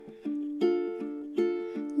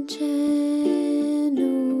Welcome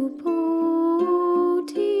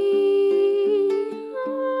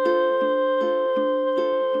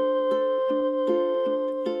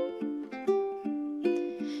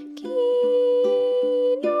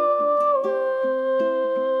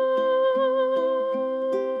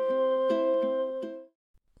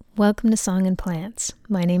to Song and Plants.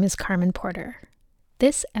 My name is Carmen Porter.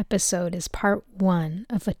 This episode is part one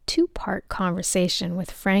of a two-part conversation with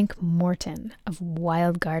Frank Morton of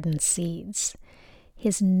Wild Garden Seeds.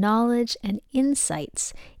 His knowledge and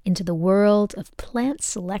insights into the world of plant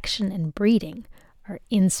selection and breeding are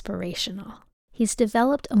inspirational. He's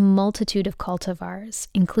developed a multitude of cultivars,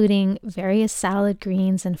 including various salad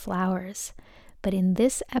greens and flowers. But in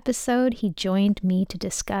this episode, he joined me to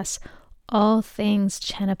discuss all things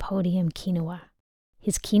Chenopodium quinoa.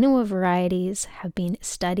 His quinoa varieties have been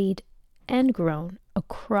studied and grown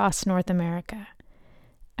across North America.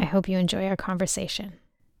 I hope you enjoy our conversation.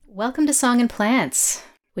 Welcome to Song and Plants.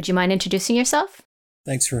 Would you mind introducing yourself?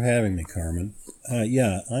 Thanks for having me, Carmen.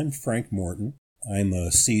 I'm Frank Morton. I'm a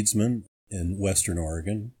seedsman in Western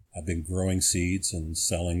Oregon. I've been growing seeds and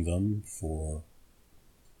selling them for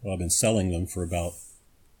about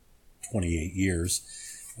 28 years.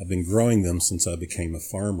 I've been growing them since I became a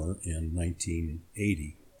farmer in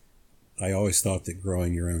 1980. I always thought that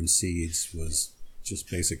growing your own seeds was just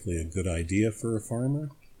basically a good idea for a farmer.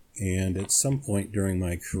 And at some point during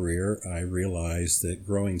my career, I realized that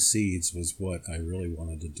growing seeds was what I really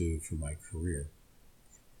wanted to do for my career.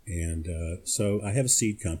 And so I have a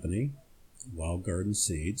seed company, Wild Garden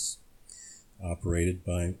Seeds, operated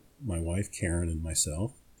by my wife Karen and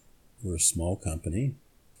myself. We're a small company.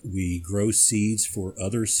 We grow seeds for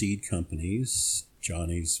other seed companies,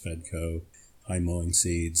 Johnny's, Fedco, High Mowing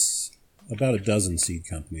Seeds. About a dozen seed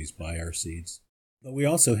companies buy our seeds. But we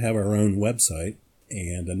also have our own website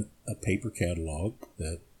and a paper catalog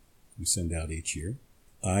that we send out each year.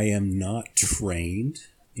 I am not trained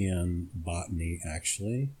in botany,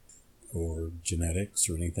 actually, or genetics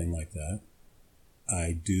or anything like that.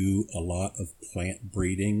 I do a lot of plant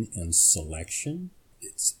breeding and selection.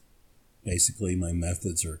 Basically, my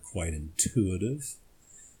methods are quite intuitive,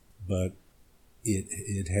 but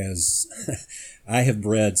it has, I have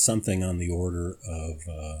bred something on the order of,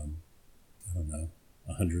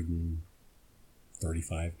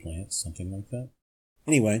 135 plants, something like that.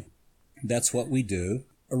 Anyway, that's what we do.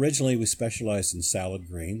 Originally, we specialized in salad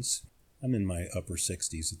greens. I'm in my upper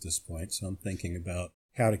 60s at this point, so I'm thinking about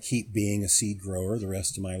how to keep being a seed grower the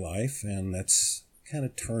rest of my life, and that's kind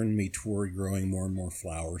of turned me toward growing more and more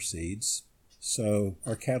flower seeds. So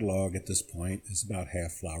our catalog at this point is about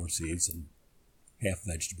half flower seeds and half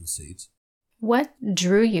vegetable seeds. What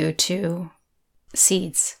drew you to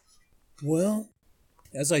seeds? Well,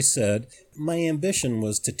 as I said, my ambition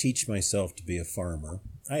was to teach myself to be a farmer.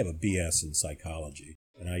 I have a BS in psychology,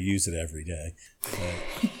 and I use it every day.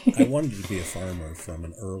 But I wanted to be a farmer from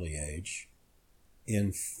an early age.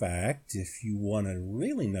 In fact, if you want to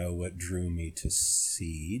really know what drew me to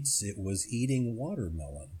seeds, it was eating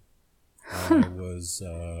watermelon. I was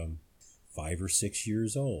 5 or 6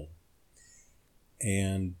 years old.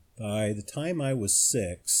 And by the time I was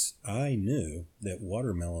 6, I knew that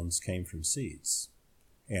watermelons came from seeds.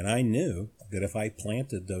 And I knew that if I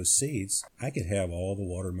planted those seeds, I could have all the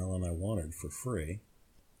watermelon I wanted for free.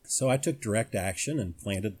 So I took direct action and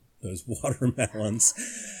planted those watermelons.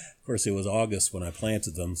 Of course, it was August when I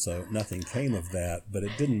planted them, so nothing came of that, but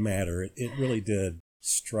it didn't matter. It really did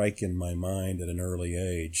strike in my mind at an early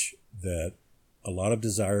age that a lot of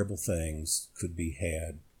desirable things could be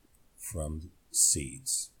had from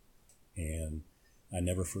seeds. And I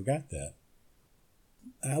never forgot that.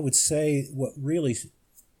 I would say what really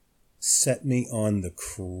set me on the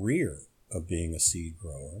career of being a seed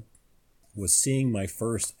grower was seeing my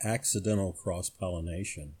first accidental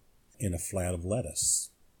cross-pollination in a flat of lettuce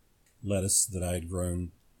that I had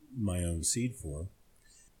grown my own seed for.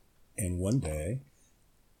 And one day,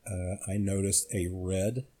 I noticed a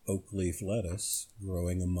red oak leaf lettuce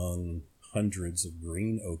growing among hundreds of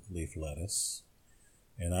green oak leaf lettuce,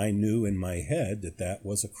 and I knew in my head that that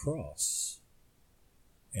was a cross.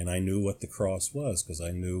 And I knew what the cross was because I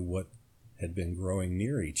knew what had been growing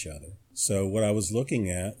near each other. So what I was looking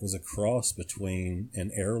at was a cross between an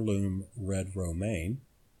heirloom red romaine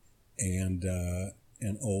and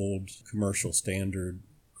an old commercial standard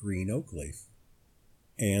green oak leaf.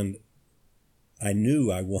 And I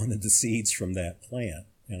knew I wanted the seeds from that plant,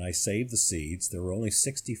 and I saved the seeds. There were only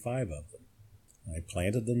 65 of them. I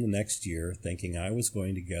planted them the next year thinking I was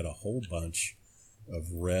going to get a whole bunch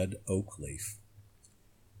of red oak leaf.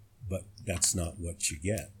 But that's not what you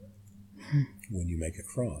get. when you make a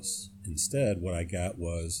cross. Instead, what I got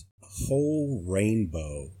was a whole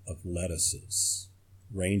rainbow of lettuces,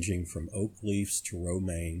 ranging from oak leaves to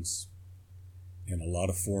romaines, and a lot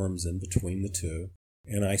of forms in between the two.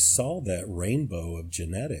 And I saw that rainbow of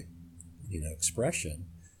genetic, expression,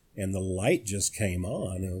 and the light just came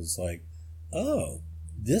on. It was like, oh,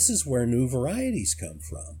 this is where new varieties come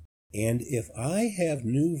from. And if I have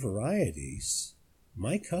new varieties,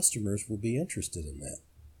 my customers will be interested in that.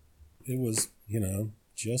 It was,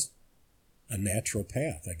 just a natural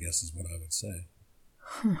path, I guess is what I would say.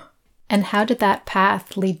 And how did that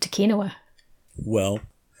path lead to quinoa? Well,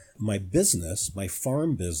 my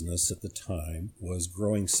farm business at the time was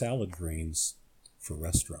growing salad greens for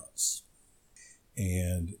restaurants.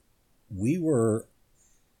 And we were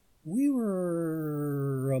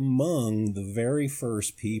among the very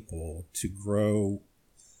first people to grow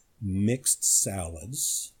mixed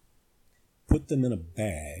salads, put them in a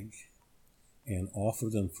bag, and offer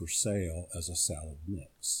them for sale as a salad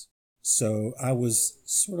mix. So I was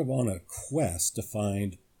sort of on a quest to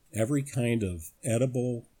find every kind of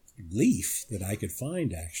edible leaf that I could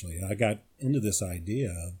find, actually. And I got into this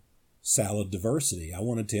idea of salad diversity. I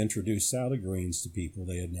wanted to introduce salad greens to people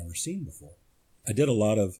they had never seen before. I did a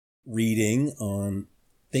lot of reading on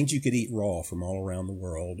things you could eat raw from all around the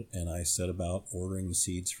world, and I set about ordering the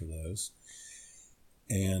seeds for those.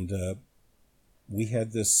 And we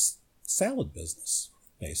had this salad business,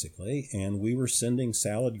 basically, and we were sending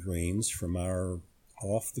salad greens from our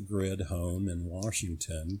off-the-grid home in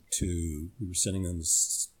Washington we were sending them to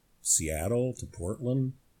Seattle, to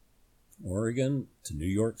Portland, Oregon, to New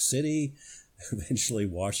York City, eventually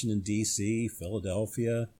Washington, D.C.,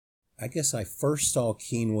 Philadelphia. I guess I first saw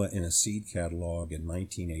quinoa in a seed catalog in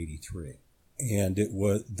 1983. And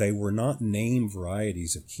they were not named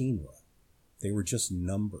varieties of quinoa. They were just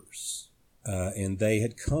numbers. And they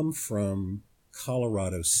had come from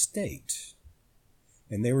Colorado State.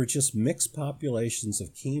 And they were just mixed populations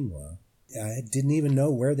of quinoa. I didn't even know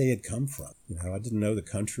where they had come from. I didn't know the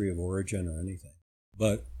country of origin or anything.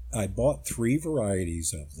 But I bought 3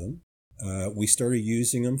 varieties of them. We started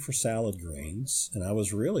using them for salad greens, and I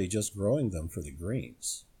was really just growing them for the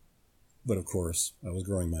greens. But of course, I was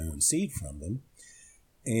growing my own seed from them.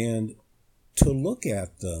 And to look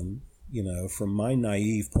at them, from my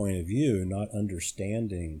naive point of view, not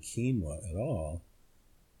understanding quinoa at all,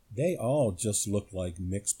 they all just looked like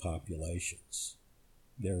mixed populations.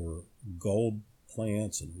 There were gold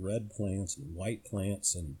plants and red plants and white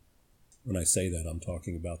plants, and when I say that, I'm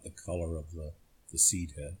talking about the color of the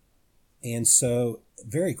seed head. And so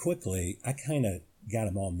very quickly, I kind of got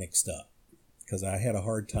them all mixed up because I had a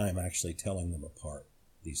hard time actually telling them apart,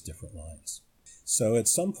 these different lines. So at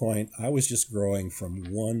some point, I was just growing from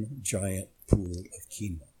one giant pool of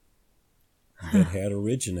quinoa that had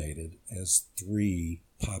originated as 3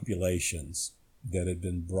 populations that had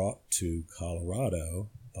been brought to Colorado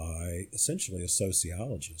by essentially a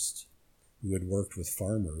sociologist who had worked with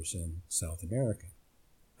farmers in South America.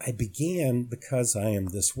 I began, because I am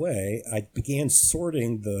this way, I began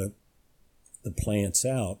sorting the plants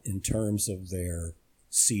out in terms of their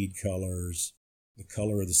seed colors, the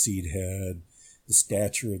color of the seed head, the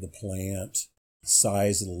stature of the plant, the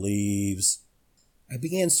size of the leaves. I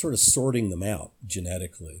began sort of sorting them out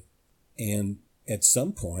genetically. And at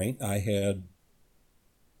some point, I had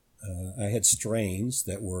strains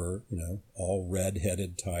that were, all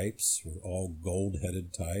red-headed types, or all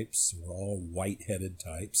gold-headed types, or all white-headed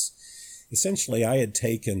types. Essentially, I had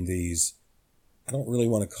taken these, I don't really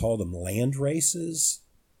want to call them land races.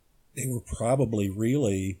 They were probably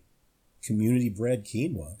really community-bred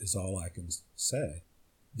quinoa, is all I can say.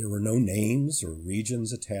 There were no names or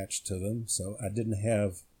regions attached to them, so I didn't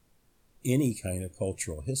have any kind of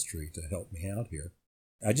cultural history to help me out here.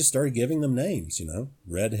 I just started giving them names,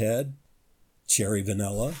 Redhead, Cherry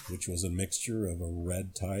Vanilla, which was a mixture of a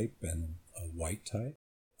red type and a white type.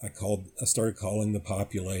 I started calling the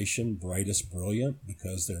population Brightest Brilliant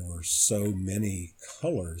because there were so many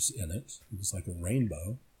colors in it. It was like a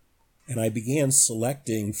rainbow. And I began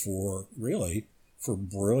selecting for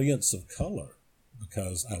brilliance of color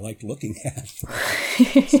because I liked looking at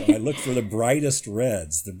them. So I looked for the brightest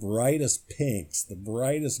reds, the brightest pinks, the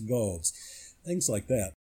brightest golds, things like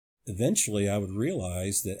that. Eventually, I would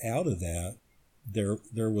realize that out of that,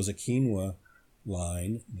 there was a quinoa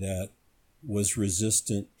line that was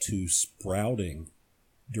resistant to sprouting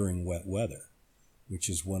during wet weather, which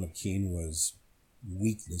is one of quinoa's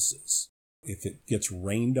weaknesses. If it gets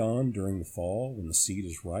rained on during the fall when the seed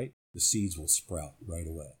is ripe, the seeds will sprout right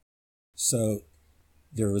away. So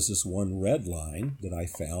there was this one red line that I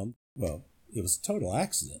found. Well, it was a total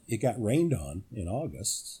accident. It got rained on in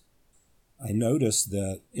August, I noticed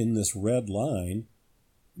that in this red line,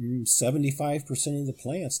 75% of the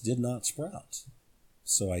plants did not sprout.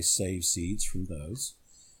 So I saved seeds from those,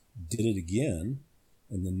 did it again,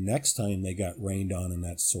 and the next time they got rained on in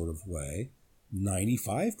that sort of way,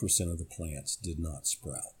 95% of the plants did not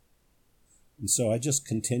sprout. And so I just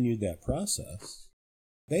continued that process.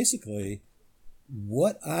 Basically,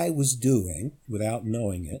 what I was doing without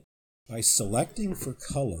knowing it, by selecting for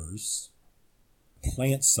colors,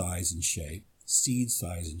 plant size and shape, seed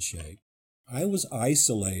size and shape, I was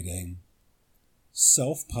isolating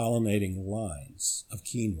self-pollinating lines of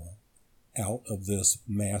quinoa out of this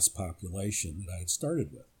mass population that I had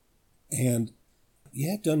started with. And you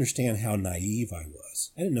have to understand how naive I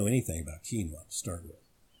was. I didn't know anything about quinoa to start with.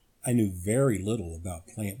 I knew very little about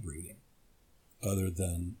plant breeding other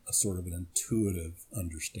than a sort of an intuitive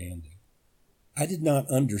understanding. I did not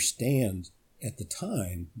understand at the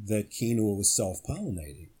time that quinoa was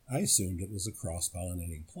self-pollinating. I assumed it was a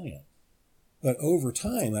cross-pollinating plant. But over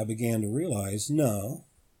time, I began to realize, no,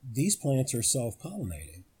 these plants are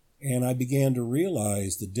self-pollinating. And I began to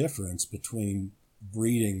realize the difference between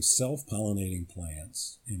breeding self-pollinating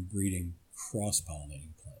plants and breeding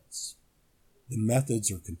cross-pollinating plants. The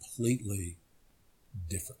methods are completely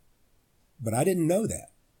different. But I didn't know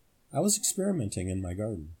that. I was experimenting in my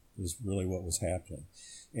garden, is really what was happening.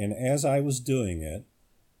 And as I was doing it,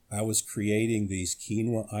 I was creating these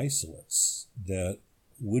quinoa isolates that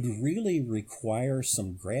would really require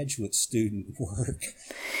some graduate student work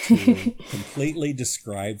to completely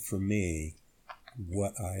describe for me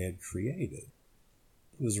what I had created.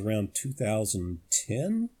 It was around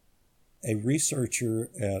 2010. A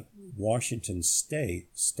researcher at Washington State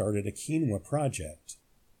started a quinoa project.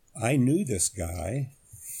 I knew this guy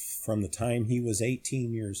from the time he was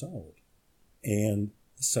 18 years old. And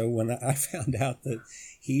so when I found out that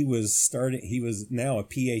he was now a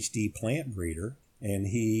PhD plant breeder, and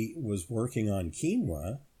he was working on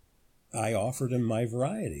quinoa, I offered him my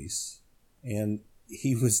varieties, and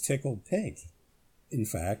he was tickled pink. In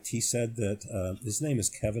fact, he said that his name is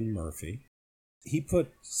Kevin Murphy. He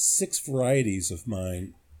put 6 varieties of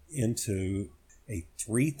mine into a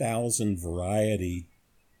 3,000 variety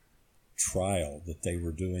trial that they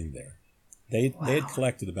were doing there. They had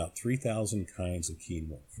collected about 3,000 kinds of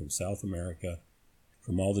quinoa from South America,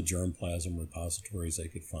 from all the germplasm repositories they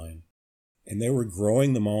could find. And they were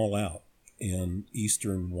growing them all out in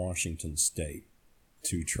eastern Washington State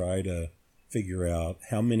to try to figure out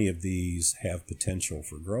how many of these have potential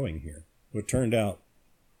for growing here. Well, it turned out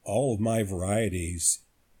all of my varieties,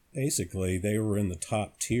 basically, they were in the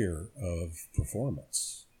top tier of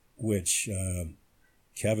performance, which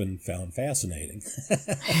Kevin found fascinating.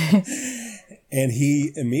 And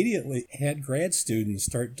he immediately had grad students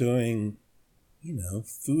start doing,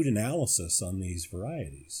 food analysis on these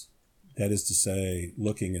varieties. That is to say,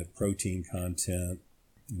 looking at protein content,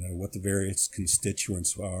 what the various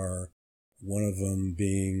constituents are, one of them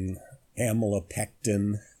being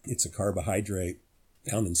amylopectin. It's a carbohydrate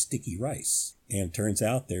found in sticky rice. And it turns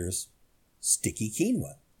out there's sticky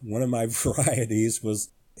quinoa. One of my varieties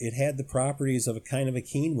it had the properties of a kind of a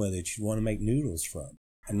quinoa that you'd want to make noodles from.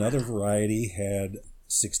 Another variety had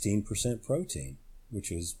 16% protein,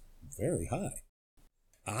 which is very high.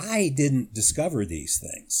 I didn't discover these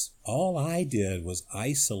things. All I did was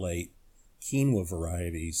isolate quinoa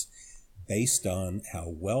varieties based on how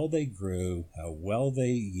well they grew, how well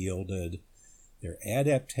they yielded, their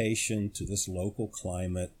adaptation to this local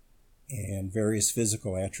climate, and various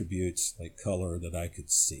physical attributes like color that I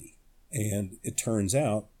could see. And it turns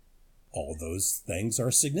out all those things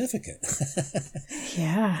are significant.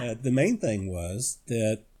 Yeah. The main thing was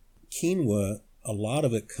that quinoa, a lot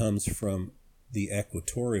of it comes from the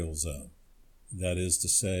equatorial zone. That is to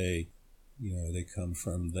say, they come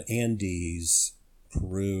from the Andes,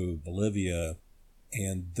 Peru, Bolivia,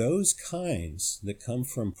 and those kinds that come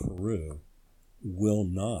from Peru will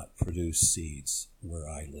not produce seeds where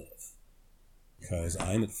I live because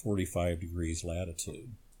I'm at 45 degrees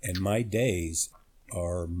latitude, and my days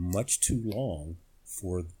are much too long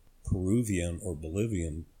for Peruvian or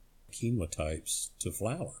Bolivian quinoa types to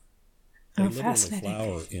flower. They literally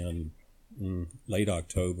flower in late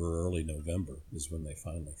October, early November is when they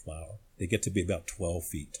finally flower. They get to be about 12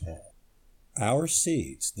 feet tall. Our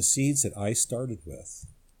seeds, the seeds that I started with,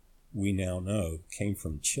 we now know came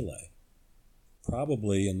from Chile,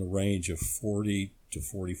 probably in the range of 40 to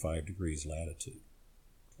 45 degrees latitude.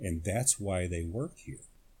 And that's why they work here.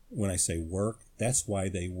 When I say work, that's why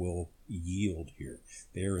they will yield here.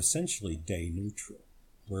 They are essentially day neutral,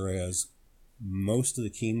 whereas most of the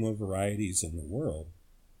quinoa varieties in the world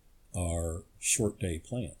are short day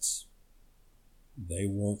plants. They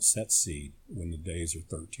won't set seed when the days are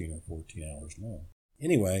 13 or 14 hours long.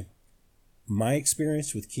 Anyway, my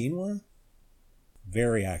experience with quinoa,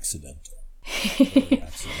 very accidental. Very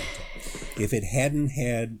accidental. If it hadn't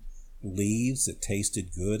had leaves that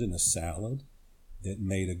tasted good in a salad, that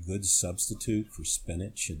made a good substitute for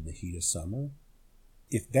spinach in the heat of summer,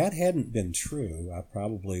 if that hadn't been true, I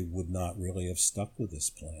probably would not really have stuck with this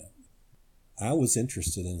plant. I was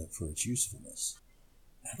interested in it for its usefulness.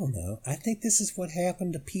 I don't know. I think this is what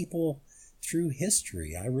happened to people through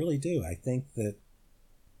history. I really do. I think that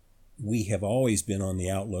we have always been on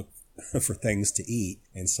the outlook for things to eat.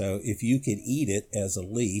 And so if you could eat it as a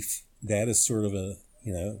leaf, that is sort of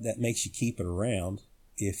that makes you keep it around.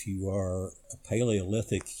 If you are a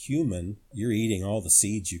Paleolithic human, you're eating all the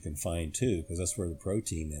seeds you can find too, because that's where the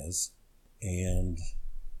protein is. And,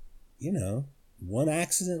 one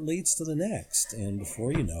accident leads to the next. And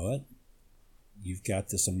before you know it, you've got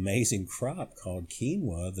this amazing crop called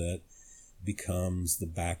quinoa that becomes the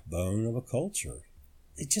backbone of a culture.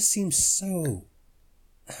 It just seems so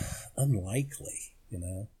unlikely,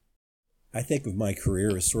 I think of my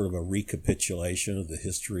career as sort of a recapitulation of the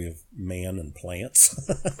history of man and plants.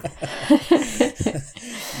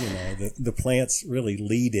 The plants really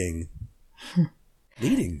leading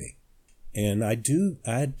me. And I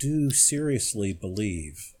do seriously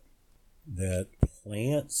believe that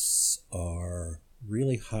plants are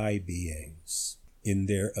really high beings in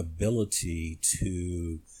their ability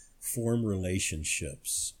to form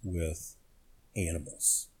relationships with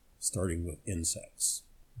animals, starting with insects.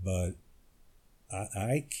 But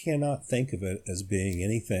I cannot think of it as being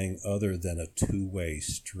anything other than a two-way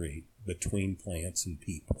street between plants and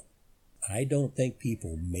people. I don't think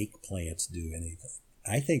people make plants do anything.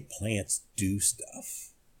 I think plants do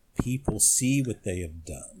stuff. People see what they have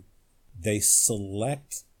done. They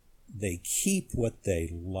select, they keep what they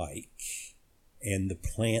like, and the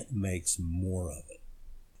plant makes more of it.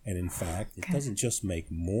 And in fact, it doesn't just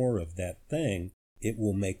make more of that thing, it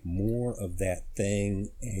will make more of that thing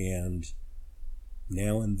and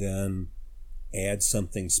now and then add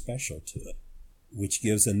something special to it, which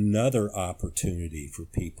gives another opportunity for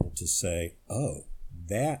people to say, oh,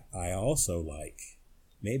 that I also like.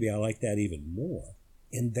 Maybe I like that even more.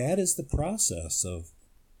 And that is the process of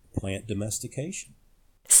plant domestication.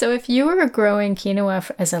 So if you were growing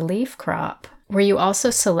quinoa as a leaf crop, were you also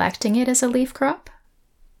selecting it as a leaf crop?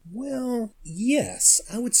 Well, yes,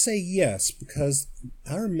 I would say yes, because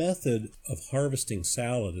our method of harvesting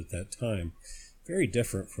salad at that time, very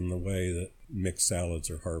different from the way that mixed salads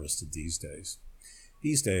are harvested these days.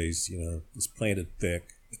 These days, it's planted thick,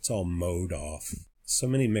 it's all mowed off. So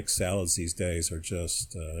many mixed salads these days are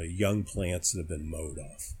just young plants that have been mowed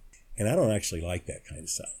off. And I don't actually like that kind of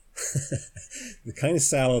salad. The kind of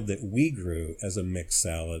salad that we grew as a mixed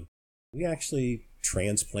salad, we actually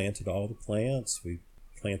transplanted all the plants. We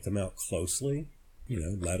plant them out closely,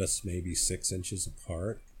 lettuce maybe 6 inches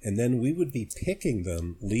apart. And then we would be picking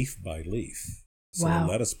them leaf by leaf. So Wow. a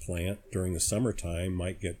lettuce plant during the summertime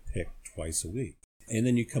might get picked twice a week. And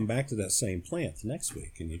then you come back to that same plant the next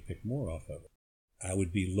week and you pick more off of it. I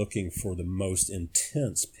would be looking for the most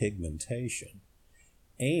intense pigmentation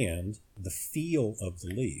and the feel of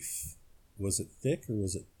the leaf. Was it thick or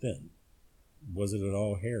was it thin? Was it at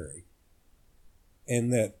all hairy?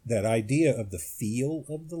 And that idea of the feel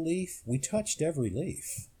of the leaf, we touched every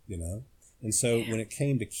leaf, And so when it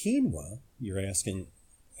came to quinoa, you're asking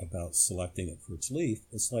about selecting it for its leaf.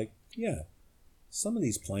 It's like, yeah, some of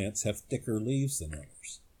these plants have thicker leaves than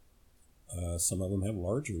others. Some of them have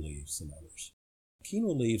larger leaves than others.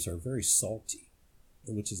 Quinoa leaves are very salty,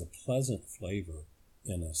 which is a pleasant flavor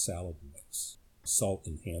in a salad mix. Salt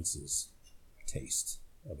enhances taste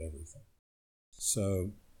of everything.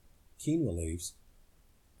 So quinoa leaves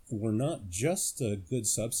were not just a good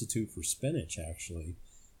substitute for spinach, actually.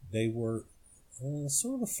 They were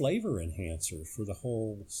sort of a flavor enhancer for the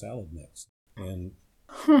whole salad mix. And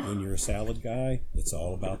when you're a salad guy, it's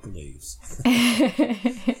all about the leaves.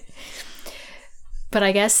 But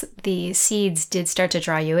I guess the seeds did start to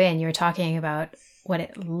draw you in. You were talking about what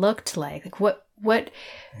it looked like. What?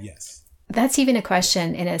 Yes. That's even a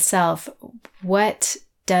question in itself. What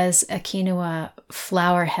does a quinoa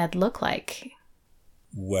flower head look like?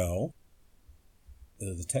 Well,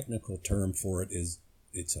 the technical term for it is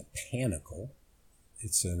it's a panicle.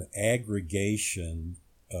 It's an aggregation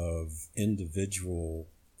of individual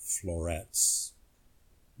florets.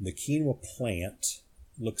 The quinoa plant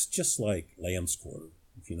looks just like lamb's quarter,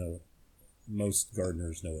 if you know it. Most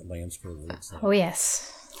gardeners know what lamb's quarter looks like. Oh,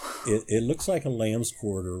 yes. It looks like a lamb's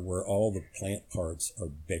quarter where all the plant parts are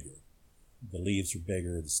bigger. The leaves are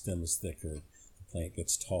bigger, the stem is thicker, the plant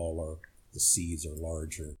gets taller, the seeds are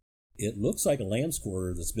larger. It looks like a lamb's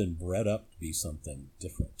quarter that's been bred up to be something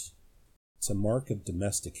different. It's a mark of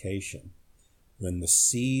domestication. When the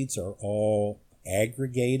seeds are all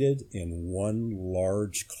aggregated in one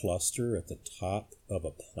large cluster at the top of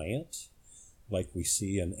a plant, like we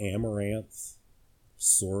see in amaranth,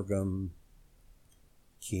 sorghum,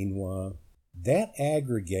 quinoa, that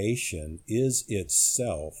aggregation is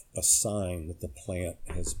itself a sign that the plant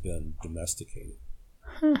has been domesticated.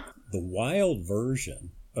 The wild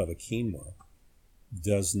version of a quinoa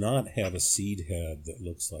does not have a seed head that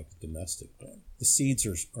looks like the domestic one. The seeds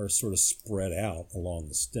are sort of spread out along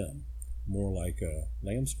the stem, more like a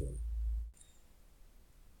lamb's quarter.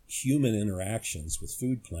 Human interactions with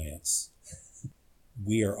food plants,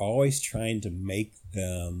 we are always trying to make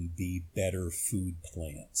them be better food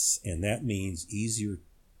plants, and that means easier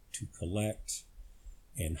to collect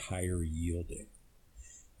and higher yielding.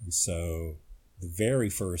 And so the very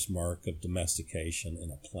first mark of domestication in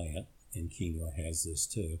a plant, and quinoa has this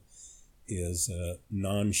too, is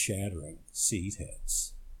non-shattering seed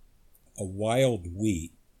heads. A wild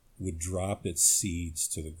wheat would drop its seeds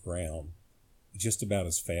to the ground just about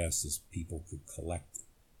as fast as people could collect them.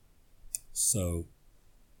 So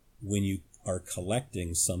when you are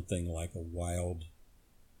collecting something like a wild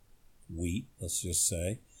wheat, let's just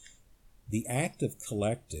say, the act of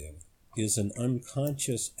collecting is an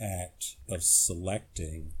unconscious act of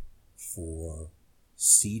selecting for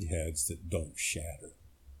seed heads that don't shatter.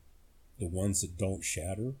 The ones that don't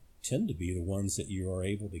shatter tend to be the ones that you are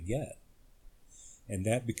able to get. And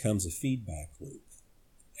that becomes a feedback loop.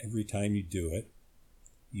 Every time you do it,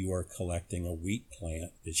 you are collecting a wheat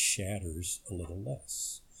plant that shatters a little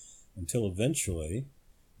less, until eventually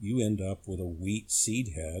you end up with a wheat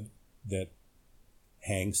seed head that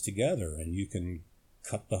hangs together, and you can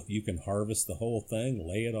harvest the whole thing,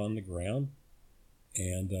 lay it on the ground,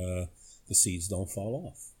 and the seeds don't fall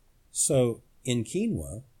off. So in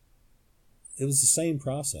quinoa, it was the same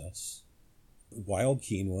process. Wild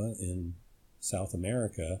quinoa in South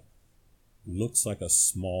America looks like a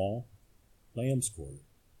small lamb's quarter,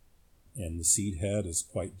 and the seed head is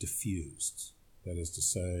quite diffused. That is to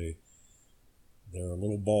say, there are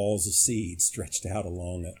little balls of seed stretched out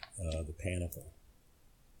along the panicle.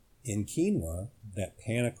 In quinoa, that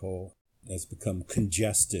panicle has become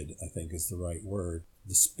congested, I think is the right word.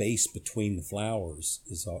 The space between the flowers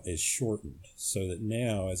is shortened, so that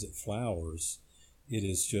now as it flowers, it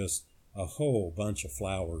is just a whole bunch of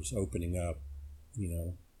flowers opening up.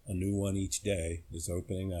 A new one each day is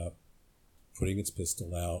opening up, putting its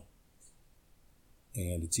pistil out,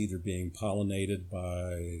 and it's either being pollinated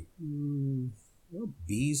by,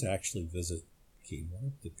 bees actually visit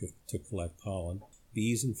quinoa to collect pollen.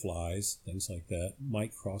 Bees and flies, things like that,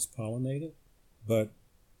 might cross-pollinate it. But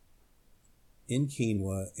in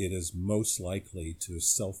quinoa, it is most likely to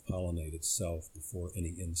self-pollinate itself before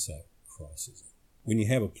any insect crosses it. When you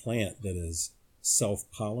have a plant that is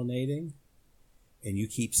self-pollinating, and you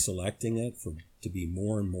keep selecting it to be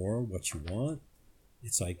more and more what you want,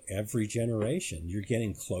 it's like every generation you're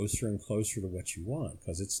getting closer and closer to what you want,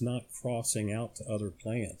 because it's not crossing out to other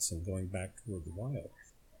plants and going back toward the wild.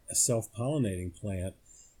 A self-pollinating plant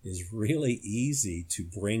is really easy to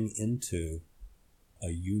bring into a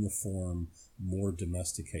uniform, more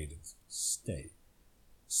domesticated state.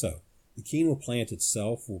 So the quinoa plant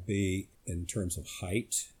itself will be, in terms of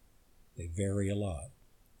height, they vary a lot.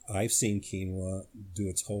 I've seen quinoa do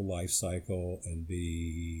its whole life cycle and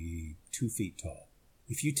be 2 feet tall.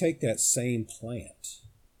 If you take that same plant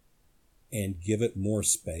and give it more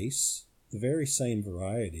space, the very same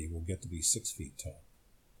variety will get to be 6 feet tall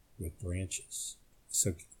with branches.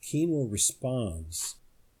 So quinoa responds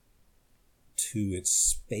to its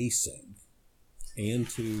spacing and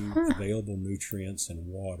to available nutrients and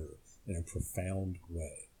water in a profound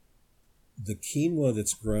way. The quinoa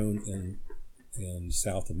that's grown in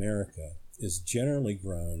South America is generally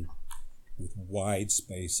grown with wide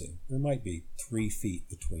spacing. There might be 3 feet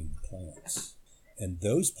between the plants. And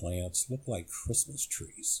those plants look like Christmas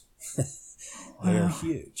trees. They're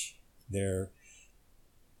huge. They're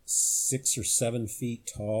 6 or 7 feet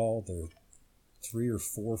tall. They're 3 or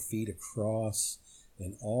 4 feet across.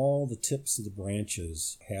 And all the tips of the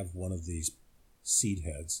branches have one of these seed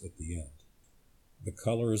heads at the end. The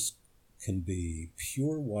colors can be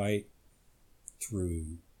pure white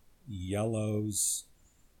through yellows,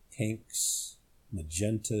 pinks,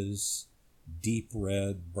 magentas, deep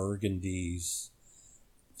red, burgundies.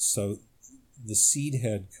 So the seed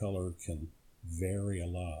head color can vary a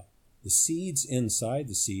lot. The seeds inside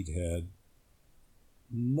the seed head,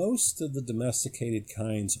 most of the domesticated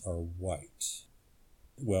kinds are white.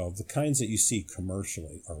 Well, the kinds that you see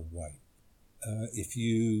commercially are white. If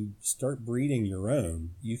you start breeding your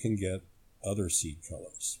own, you can get other seed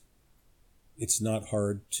colors. It's not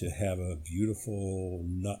hard to have a beautiful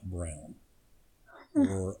nut brown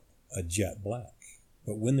or a jet black.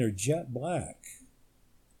 But when they're jet black,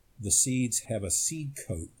 the seeds have a seed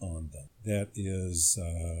coat on them that is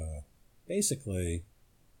basically,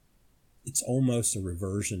 it's almost a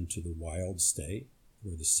reversion to the wild state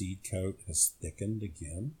where the seed coat has thickened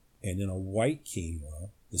again. And in a white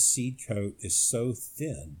quinoa, the seed coat is so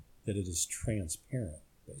thin that it is transparent,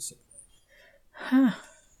 basically. Huh.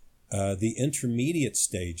 The intermediate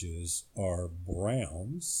stages are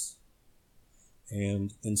browns,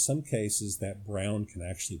 and in some cases that brown can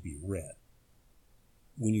actually be red.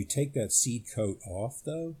 When you take that seed coat off,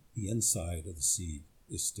 though, the inside of the seed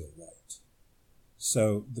is still white.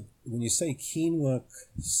 So when you say quinoa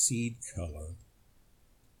seed color,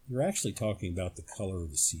 you're actually talking about the color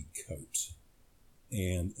of the seed coat.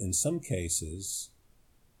 And in some cases,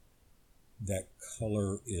 that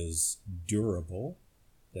color is durable.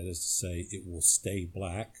 That is to say, it will stay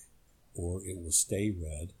black or it will stay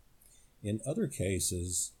red. In other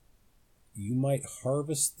cases, you might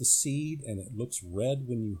harvest the seed and it looks red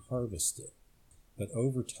when you harvest it. But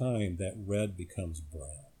over time, that red becomes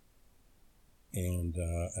brown. And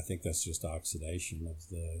I think that's just oxidation of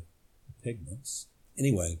the pigments.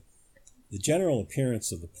 Anyway, the general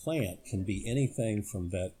appearance of the plant can be anything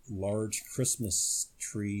from that large Christmas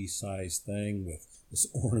tree-sized thing with this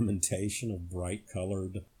ornamentation of bright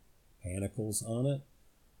colored panicles on it.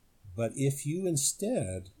 But if you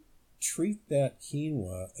instead treat that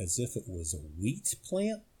quinoa as if it was a wheat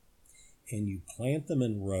plant, and you plant them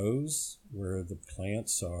in rows where the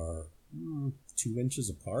plants are 2 inches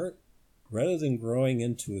apart, rather than growing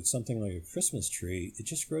into something like a Christmas tree, it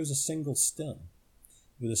just grows a single stem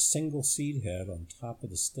with a single seed head on top of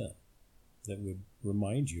the stem that would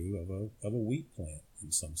remind you of a wheat plant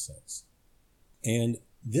in some sense. And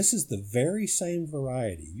this is the very same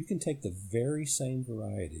variety. You can take the very same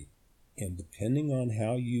variety, and depending on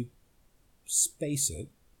how you space it,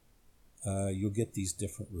 you'll get these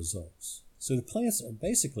different results. So the plants are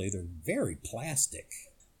basically, they're very plastic.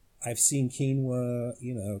 I've seen quinoa,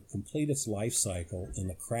 complete its life cycle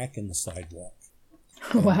in a crack in the sidewalk.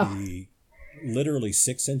 Wow. And be literally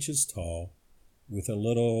 6 inches tall with a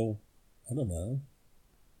little,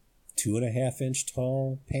 2.5 inch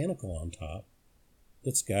tall panicle on top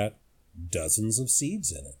that's got dozens of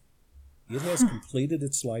seeds in it. It has completed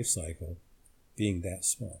its life cycle being that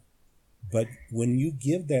small. But when you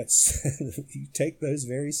give that, you take those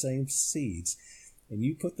very same seeds and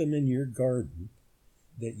you put them in your garden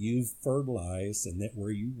that you've fertilized and that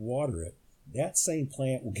where you water it, that same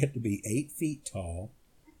plant will get to be 8 feet tall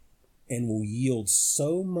and will yield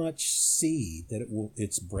so much seed that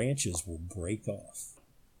its branches will break off.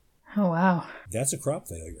 Oh, wow. That's a crop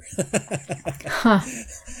failure. Huh.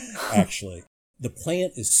 Actually, the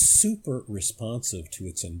plant is super responsive to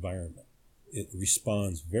its environment. It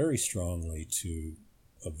responds very strongly to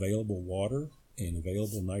available water and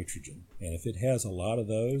available nitrogen. And if it has a lot of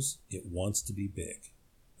those, it wants to be big.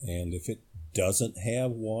 And if it doesn't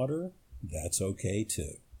have water, that's okay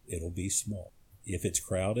too. It'll be small. If it's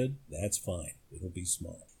crowded, that's fine. It'll be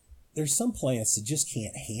small. There's some plants that just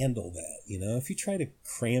can't handle that. If you try to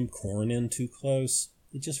cram corn in too close,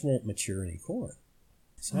 it just won't mature any corn.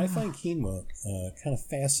 So I find quinoa kind of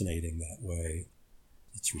fascinating that way.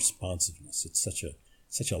 Its responsiveness. It's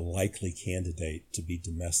such a likely candidate to be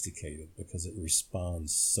domesticated because it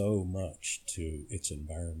responds so much to its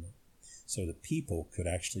environment. So that people could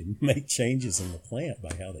actually make changes in the plant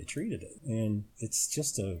by how they treated it. And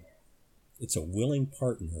it's a willing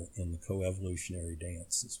partner in the coevolutionary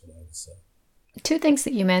dance, is what I would say. 2 things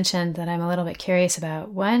that you mentioned that I'm a little bit curious about.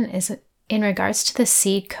 One is in regards to the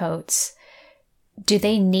seed coats, do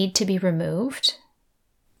they need to be removed?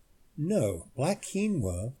 No. Black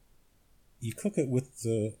quinoa, you cook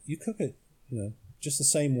it just the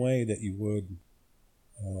same way that you would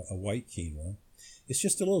a white quinoa. It's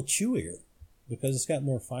just a little chewier because it's got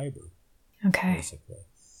more fiber. Okay. Basically.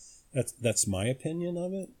 That's my opinion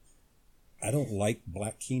of it. I don't like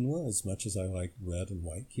black quinoa as much as I like red and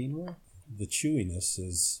white quinoa. The chewiness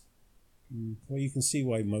is, well, you can see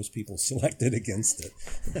why most people selected against it.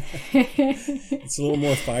 It's a little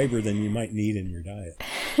more fiber than you might need in your diet.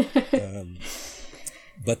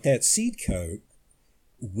 But that seed coat,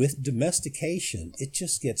 with domestication, it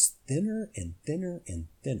just gets thinner and thinner and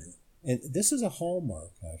thinner. And this is a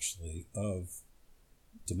hallmark, actually, of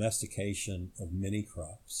domestication of many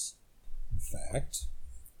crops. In fact,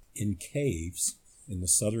 in caves in the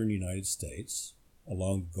southern United States,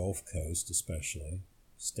 along the Gulf Coast especially,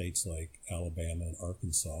 states like Alabama and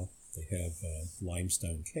Arkansas, They have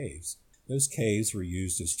limestone caves. Those caves were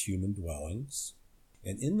used as human dwellings.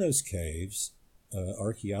 And in those caves,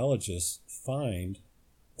 archaeologists find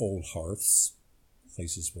old hearths,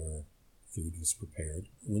 places where food was prepared.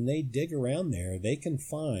 When they dig around there, they can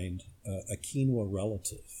find a quinoa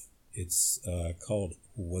relative. It's called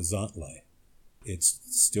huizantle. It's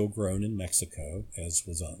still grown in Mexico as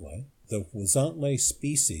huizantle. The huizantle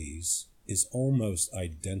species is almost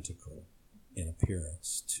identical in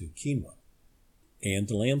appearance to quinoa and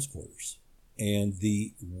to lamb's quarters. And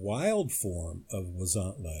the wild form of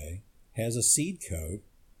huizantle has a seed coat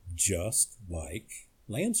just like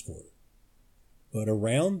lamb's quarter. But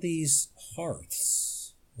around these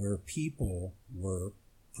hearths where people were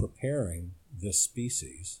preparing this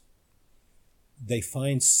species, they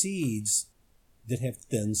find seeds that have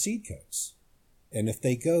thin seed coats. And if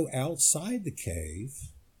they go outside the cave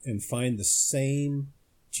and find the same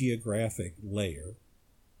geological layer,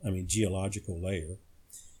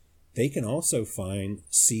 they can also find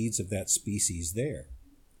seeds of that species there.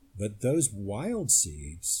 But those wild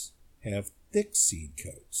seeds have thick seed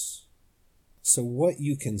coats. So what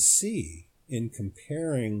you can see in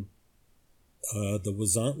comparing the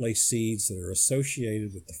huizantle seeds that are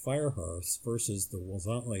associated with the fire hearths versus the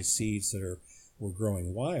huizantle seeds that were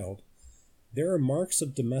growing wild, there are marks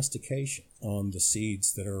of domestication on the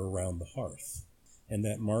seeds that are around the hearth. And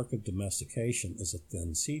that mark of domestication is a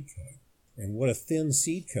thin seed coat. And what a thin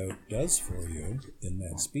seed coat does for you in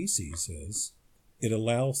that species is it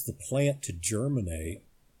allows the plant to germinate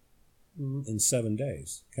in 7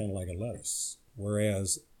 days, kind of like a lettuce.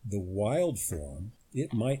 Whereas the wild form,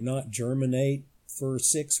 it might not germinate for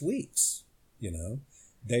 6 weeks.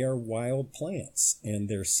 They are wild plants, and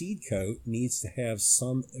their seed coat needs to have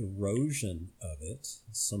some erosion of it,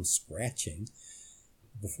 some scratching,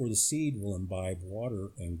 before the seed will imbibe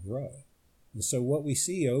water and grow. And so what we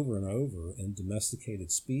see over and over in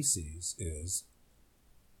domesticated species is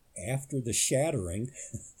after the shattering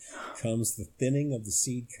comes the thinning of the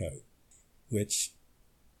seed coat, which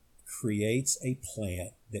creates a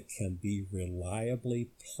plant that can be reliably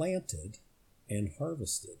planted and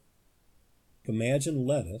harvested. Imagine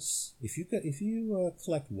lettuce. If you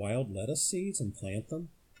collect wild lettuce seeds and plant them,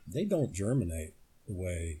 they don't germinate the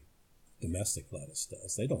way domestic lettuce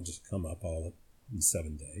does. They don't just come up all in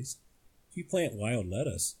 7 days. If you plant wild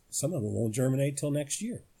lettuce, some of them won't germinate till next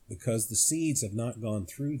year because the seeds have not gone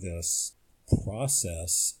through this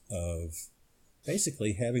process of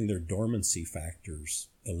basically having their dormancy factors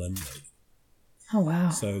eliminated. Oh, wow.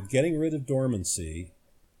 So getting rid of dormancy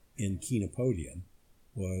in Chenopodium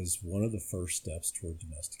was one of the first steps toward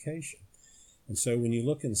domestication. And so when you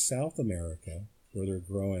look in South America, where they're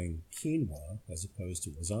growing quinoa as opposed to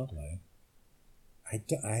huizantle,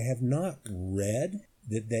 I have not read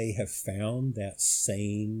that they have found that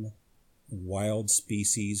same wild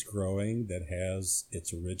species growing that has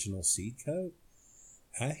its original seed coat.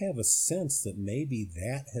 I have a sense that maybe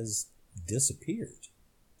that has disappeared.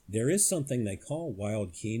 There is something they call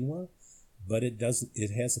wild quinoa, but it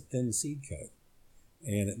has a thin seed coat.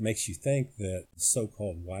 And it makes you think that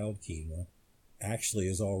so-called wild quinoa actually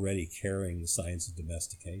is already carrying the signs of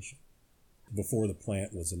domestication before the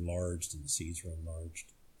plant was enlarged and the seeds were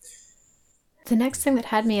enlarged. The next thing that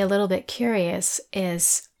had me a little bit curious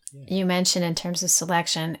is, you mentioned in terms of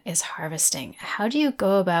selection, is harvesting. How do you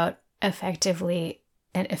go about effectively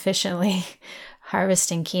and efficiently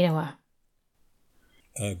harvesting quinoa?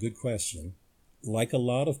 Good question. Like a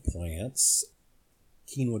lot of plants,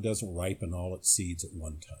 quinoa doesn't ripen all its seeds at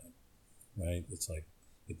one time, right? It's like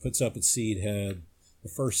it puts up its seed head. The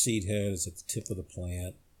first seed head is at the tip of the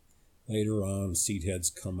plant. Later on, seed heads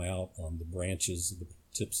come out on the branches, the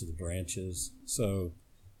tips of the branches. So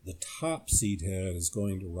the top seed head is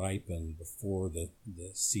going to ripen before the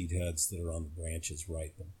seed heads that are on the branches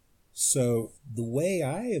ripen. So the way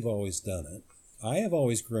I have always done it, I have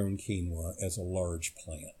always grown quinoa as a large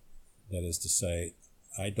plant. That is to say,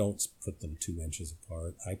 I don't put them 2 inches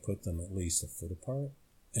apart. I put them at least a foot apart.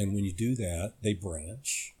 And when you do that, they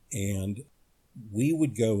branch. And we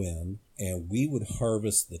would go in and we would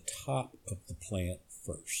harvest the top of the plant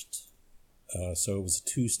first. So it was a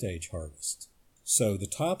 2-stage harvest. So the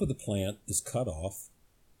top of the plant is cut off,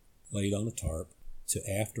 laid on the tarp, to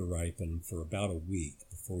after ripen for about a week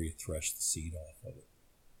before you thresh the seed off of it.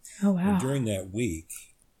 Oh, wow. And during that week,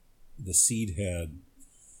 the seed head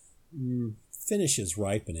finishes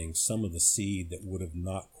ripening some of the seed that would have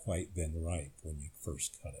not quite been ripe when you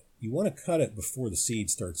first cut it. You want to cut it before the seed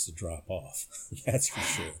starts to drop off. That's for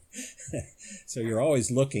sure. So you're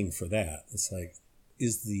always looking for that. It's like,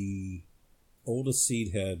 is the oldest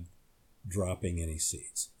seed head dropping any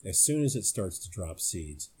seeds. As soon as it starts to drop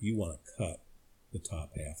seeds, you want to cut the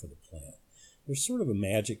top half of the plant. There's sort of a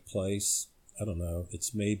magic place. I don't know,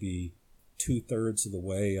 it's maybe 2/3 of the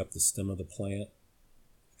way up the stem of the plant.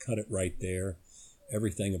 Cut it right there.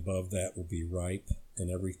 Everything above that will be ripe, and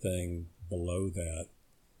everything below that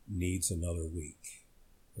needs another week,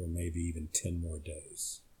 or maybe even 10 more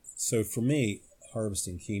days. So for me,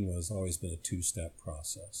 harvesting quinoa has always been a 2-step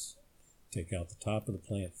process. Take out the top of the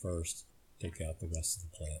plant first, take out the rest of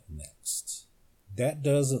the plant next. That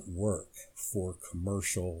doesn't work for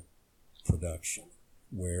commercial production,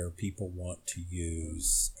 where people want to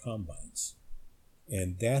use combines.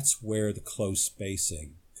 And that's where the close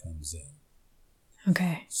spacing comes in.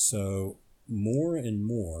 Okay. So more and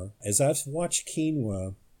more, as I've watched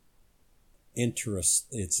quinoa enter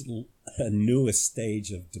its newest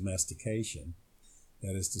stage of domestication,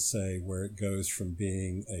 that is to say, where it goes from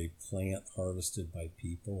being a plant harvested by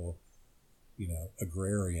people,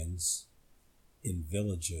 agrarians in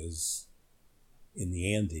villages in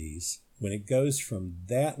the Andes, when it goes from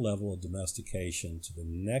that level of domestication to the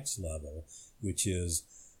next level, which is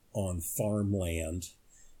on farmland,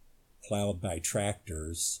 plowed by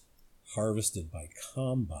tractors, harvested by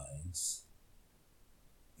combines,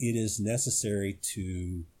 it is necessary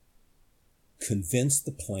to convince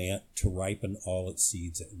the plant to ripen all its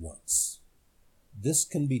seeds at once. This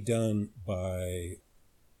can be done by,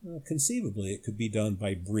 conceivably, it could be done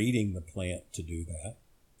by breeding the plant to do that,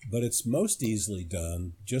 but it's most easily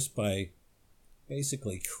done just by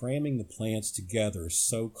basically cramming the plants together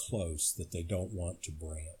so close that they don't want to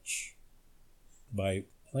branch. By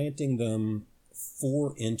planting them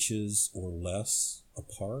 4 inches or less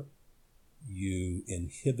apart, you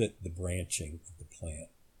inhibit the branching of the plant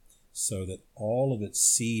so that all of its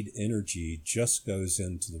seed energy just goes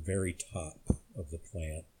into the very top of the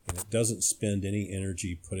plant, and it doesn't spend any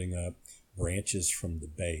energy putting up branches from the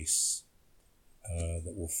base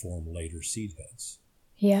that will form later seed heads.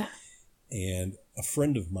 Yeah. And a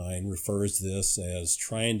friend of mine refers this as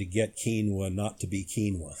trying to get quinoa not to be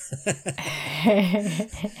quinoa.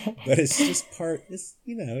 But it's just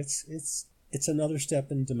it's another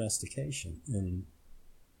step in domestication and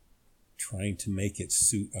trying to make it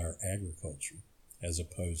suit our agriculture as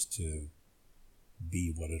opposed to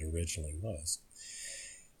be what it originally was.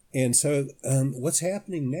 And so what's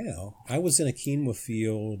happening now, I was in a quinoa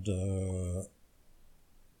field,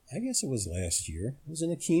 I guess it was last year. I was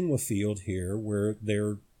in a quinoa field here where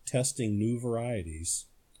they're testing new varieties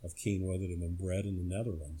of quinoa that have been bred in the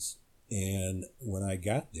Netherlands. And when I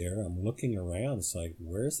got there, I'm looking around, it's like,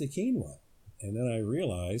 where's the quinoa? And then I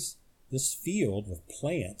realized this field with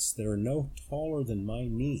plants that are no taller than my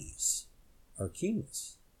knees are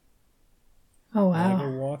quinoas. Oh, wow. And I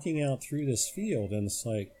go walking out through this field, and it's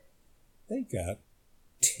like, they've got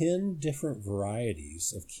 10 different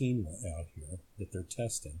varieties of quinoa out here that they're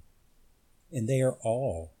testing. And they are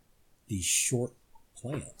all these short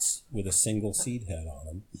plants with a single seed head on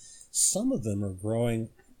them. Some of them are growing,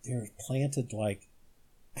 they're planted like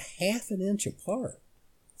a 1/2 inch apart.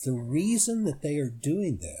 The reason that they are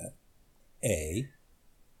doing that,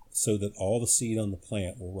 so that all the seed on the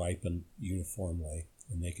plant will ripen uniformly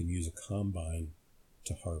and they can use a combine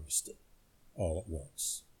to harvest it all at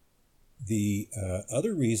once. The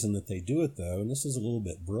other reason that they do it, though, and this is a little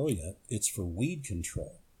bit brilliant, it's for weed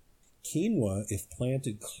control. Quinoa, if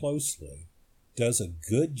planted closely, does a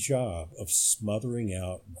good job of smothering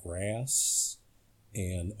out grass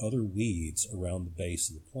and other weeds around the base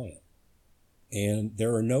of the plant. And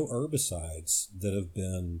there are no herbicides that have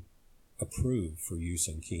been approved for use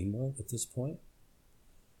in quinoa at this point.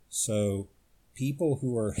 So people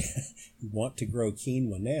who want to grow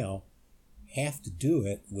quinoa now have to do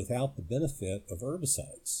it without the benefit of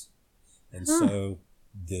herbicides. And so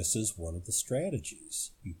this is one of the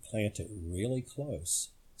strategies. You plant it really close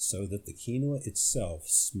so that the quinoa itself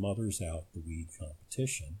smothers out the weed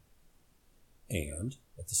competition and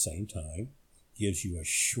at the same time gives you a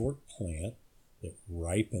short plant that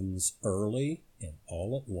ripens early and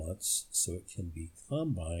all at once so it can be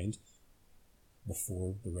combined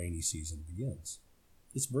before the rainy season begins.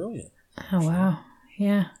 It's brilliant. Oh, wow.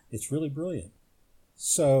 Yeah. It's really brilliant.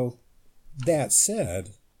 So, that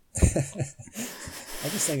said, I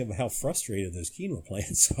just think of how frustrated those quinoa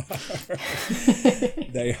plants are.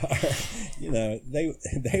 They are,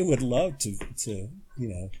 they would love to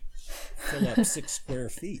fill up 6 square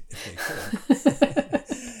feet if they could.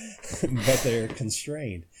 But they're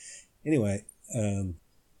constrained. Anyway,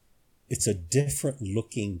 it's a different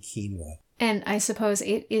looking quinoa. And I suppose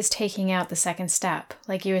it is taking out the second step.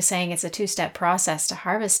 Like you were saying, it's a 2-step process to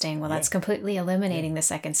harvesting. Well, that's completely eliminating the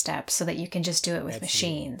second step so that you can just do it with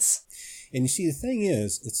machines. And you see, the thing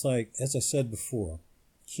is, it's like, as I said before,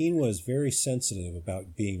 quinoa is very sensitive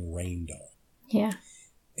about being rained on. Yeah.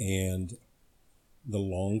 And the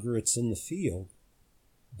longer it's in the field,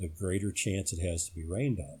 the greater chance it has to be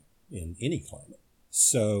rained on in any climate.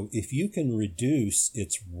 So if you can reduce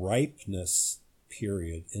its ripeness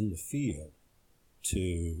period in the field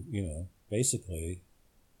to, basically,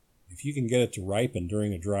 if you can get it to ripen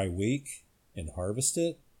during a dry week and harvest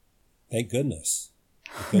it, thank goodness.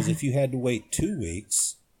 Because if you had to wait 2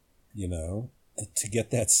 weeks, to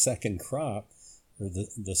get that second crop or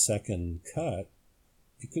the second cut,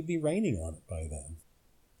 it could be raining on it by then.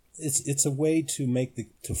 It's a way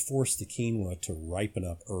to force the quinoa to ripen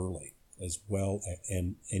up early as well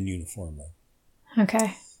and uniformly.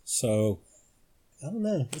 Okay. So, I don't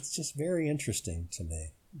know. It's just very interesting to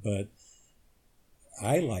me. But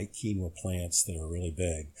I like quinoa plants that are really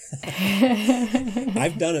big.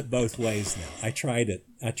 I've done it both ways now. I tried it.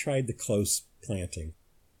 I tried the close planting,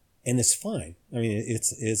 and it's fine. I mean,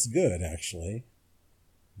 it's good, actually.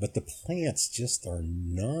 But the plants just are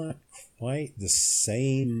not quite the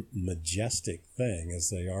same majestic thing as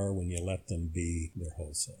they are when you let them be their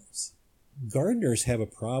whole selves. Gardeners have a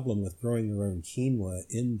problem with growing their own quinoa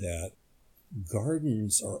in that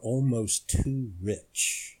gardens are almost too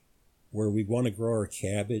rich. Where we want to grow our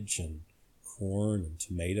cabbage and corn and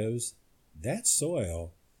tomatoes, that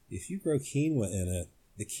soil, if you grow quinoa in it,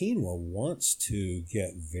 the quinoa wants to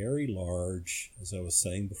get very large, as I was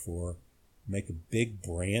saying before, make a big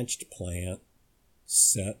branched plant,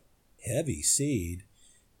 set heavy seed,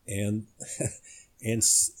 and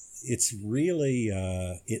it's really,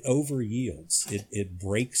 it over yields. It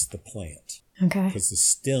breaks the plant. Okay. Because the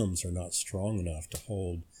stems are not strong enough to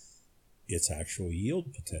hold its actual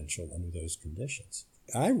yield potential under those conditions.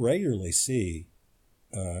 I regularly see,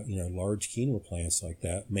 large quinoa plants like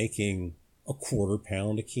that making a 1/4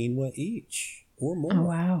 pound of quinoa each or more. Oh,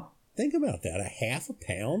 wow. Think about that. A 1/2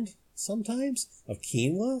 pound sometimes of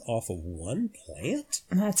quinoa off of one plant?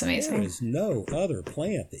 That's amazing. There is no other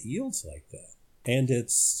plant that yields like that. And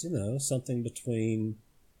it's, something between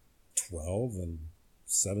 12 and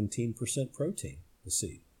 17% protein, the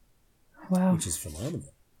seed. Wow. Which is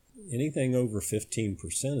phenomenal. Anything over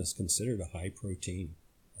 15% is considered a high-protein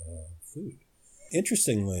food.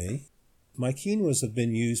 Interestingly, my quinoas have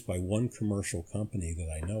been used by one commercial company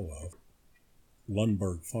that I know of,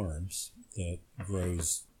 Lundberg Farms, that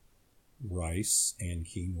grows rice and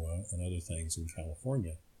quinoa and other things in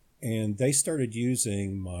California. And they started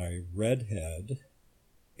using my Redhead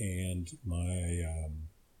and my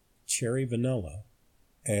Cherry Vanilla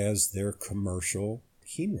as their commercial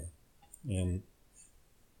quinoa. And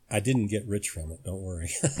I didn't get rich from it, don't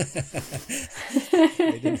worry.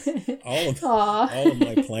 All of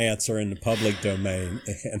my plants are in the public domain,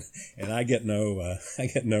 and I get no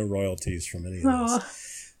royalties from any of this.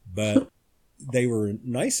 But they were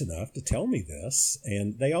nice enough to tell me this,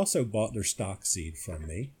 and they also bought their stock seed from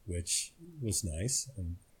me, which was nice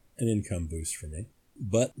and an income boost for me.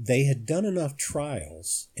 But they had done enough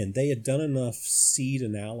trials, and they had done enough seed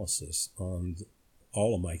analysis on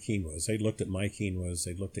all of my quinoas. They looked at my quinoas.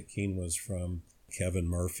 They looked at quinoas from Kevin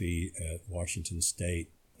Murphy at Washington State.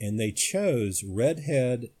 And they chose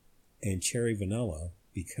Redhead and Cherry Vanilla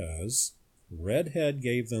because Redhead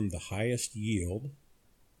gave them the highest yield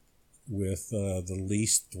with the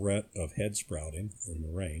least threat of head sprouting in the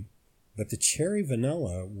rain. But the Cherry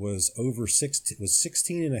Vanilla was over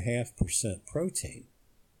 16.5% protein.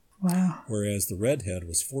 Wow. Whereas the Redhead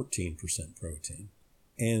was 14% protein.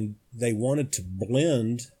 And they wanted to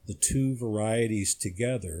blend the two varieties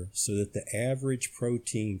together so that the average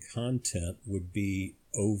protein content would be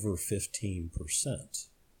over 15%.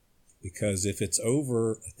 Because if it's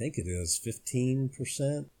over, I think it is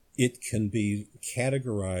 15%, it can be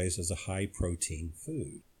categorized as a high protein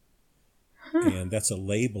food. And that's a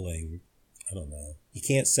labeling, I don't know. You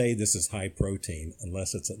can't say this is high protein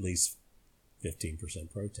unless it's at least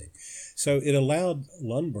 15% protein. So it allowed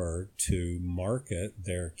Lundberg to market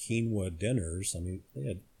their quinoa dinners. I mean, they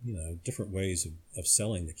had, different ways of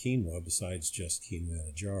selling the quinoa besides just quinoa in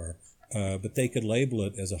a jar. But they could label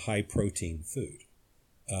it as a high protein food.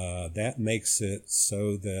 That makes it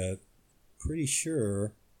so that pretty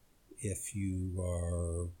sure if you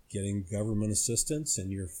are getting government assistance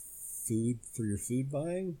in your food for your food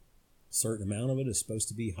buying, a certain amount of it is supposed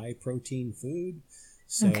to be high protein food.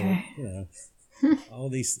 So, okay. All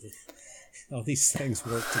these things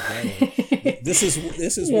work together. This is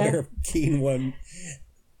where quinoa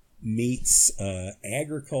meets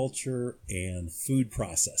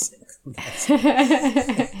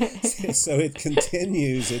So it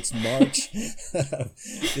continues its march of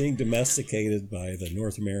being domesticated by the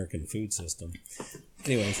North American food system.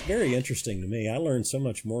 Anyway, it's very interesting to me. I learned so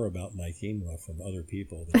much more about my quinoa from other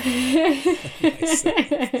people than myself.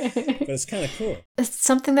 But it's kind of cool. It's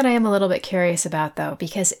something that I am a little bit curious about, though,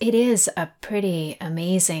 because it is a pretty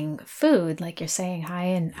amazing food, like you're saying, high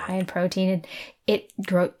in protein, and it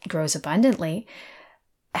grows abundantly.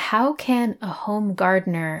 How can a home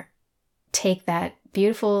gardener take that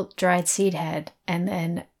beautiful dried seed head and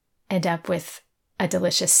then end up with a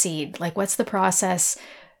delicious seed? Like, what's the process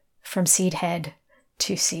from seed head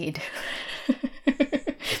to seed?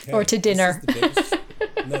 Okay. Or to dinner?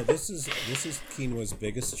 This is quinoa's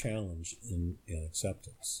biggest challenge in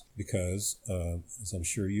acceptance because, as I'm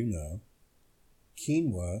sure you know,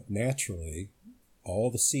 quinoa, naturally, all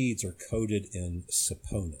the seeds are coated in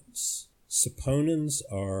saponins. Saponins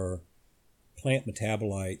are plant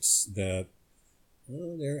metabolites that,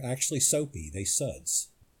 they're actually soapy. They suds.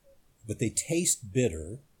 But they taste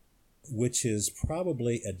bitter, which is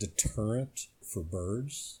probably a deterrent for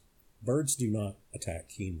birds. Birds do not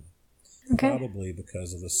attack quinoa, probably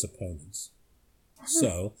because of the saponins.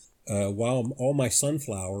 So, while all my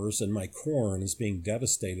sunflowers and my corn is being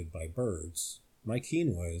devastated by birds, my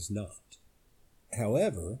quinoa is not.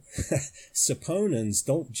 However, saponins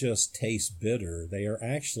don't just taste bitter, they are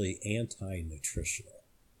actually anti-nutritional.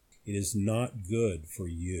 It is not good for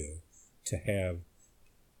you to have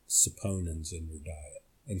saponins in your diet.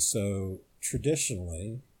 And so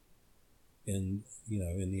traditionally, in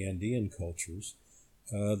the Andean cultures,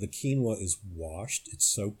 the quinoa is washed, it's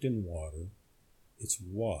soaked in water, it's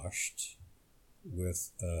washed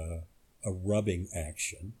with a rubbing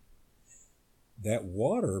action. That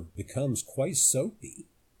water becomes quite soapy.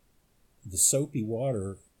 The soapy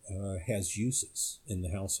water has uses in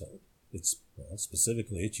the household.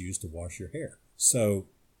 Specifically, it's used to wash your hair. So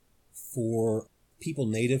for people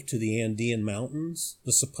native to the Andean mountains,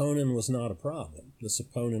 the saponin was not a problem. The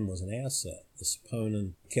saponin was an asset. The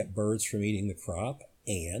saponin kept birds from eating the crop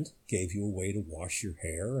and gave you a way to wash your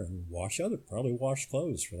hair and probably wash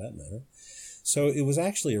clothes for that matter. So it was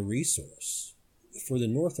actually a resource. For the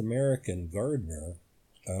North American gardener,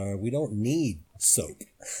 we don't need soap.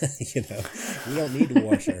 We don't need to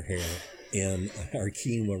wash our hair in our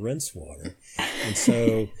quinoa rinse water. And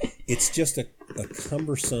so it's just a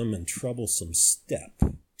cumbersome and troublesome step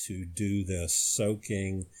to do this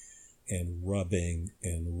soaking and rubbing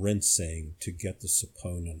and rinsing to get the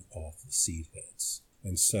saponin off the seed heads.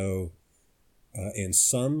 And so, and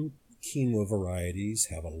some quinoa varieties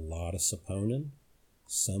have a lot of saponin.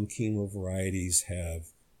 Some quinoa varieties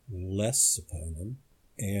have less saponin,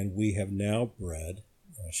 and we have now bred,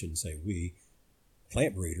 I shouldn't say we,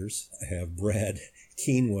 plant breeders have bred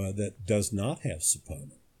quinoa that does not have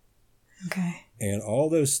saponin. Okay. And all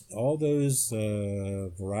those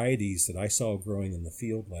varieties that I saw growing in the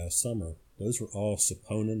field last summer, those were all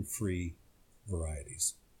saponin-free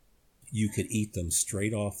varieties. You could eat them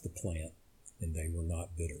straight off the plant, and they were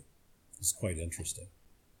not bitter. It's quite interesting.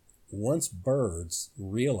 Once birds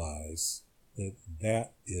realize that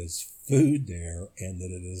that is food there and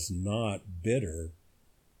that it is not bitter,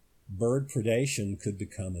 bird predation could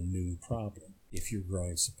become a new problem if you're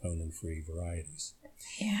growing saponin-free varieties.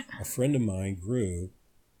 Yeah. A friend of mine grew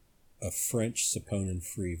a French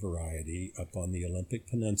saponin-free variety up on the Olympic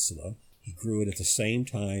Peninsula. He grew it at the same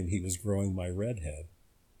time he was growing my redhead.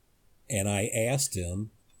 And I asked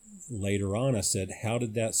him later on, I said, how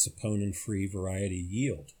did that saponin-free variety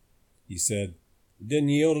yield? He said, it didn't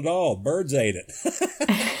yield at all. Birds ate it.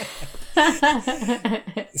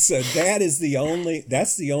 So that's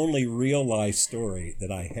the only real life story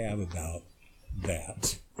that I have about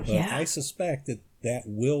that. But yeah. I suspect that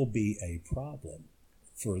will be a problem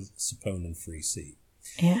for saponin-free seed.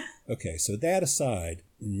 Yeah. Okay, so that aside,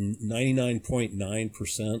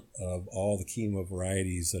 99.9% of all the quinoa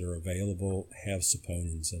varieties that are available have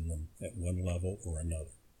saponins in them at one level or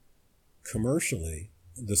another. Commercially,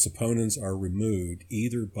 the saponins are removed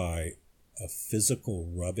either by a physical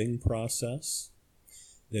rubbing process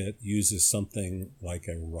that uses something like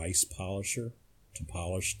a rice polisher to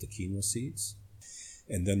polish the quinoa seeds,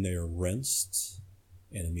 and then they are rinsed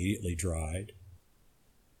and immediately dried.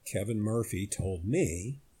 Kevin Murphy told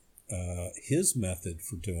me his method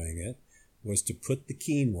for doing it was to put the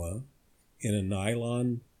quinoa in a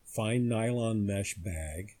fine nylon mesh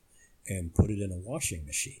bag and put it in a washing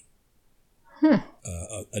machine.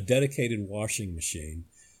 A dedicated washing machine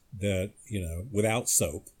that, without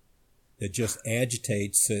soap, that just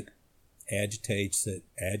agitates it, rinses it,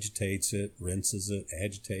 agitates it,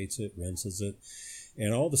 rinses it,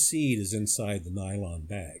 and all the seed is inside the nylon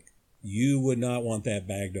bag. you would not want that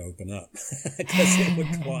bag to open up because it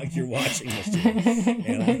would clog your washing machine.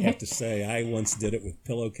 And I have to say, I once did it with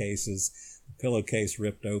pillowcases. The pillowcase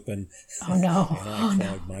ripped open. Oh, no. And I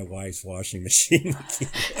clogged my wife's washing machine.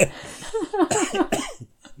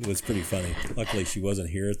 It was pretty funny. Luckily, she wasn't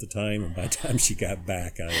here at the time, and by the time she got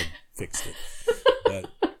back, I had fixed it. But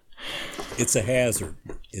it's a hazard.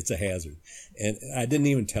 It's a hazard. And I didn't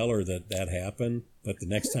even tell her that happened, but the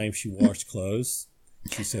next time she washed clothes,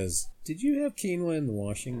 she says, "Did you have quinoa in the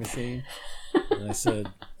washing machine?" And I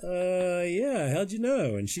said, yeah, how'd you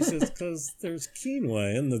know? And she says, "Because there's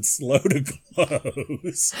quinoa in the load of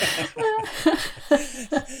clothes."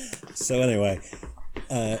 So anyway,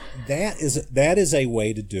 that is a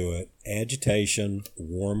way to do it. Agitation,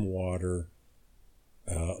 warm water,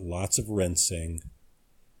 lots of rinsing,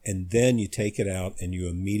 and then you take it out and you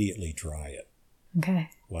immediately dry it. Okay.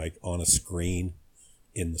 Like on a screen,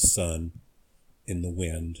 in the sun, in the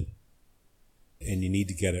wind, and you need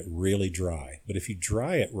to get it really dry. But if you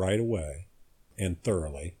dry it right away and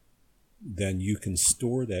thoroughly, then you can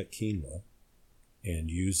store that quinoa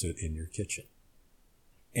and use it in your kitchen.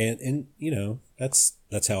 And you know, that's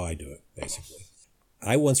how I do it, basically.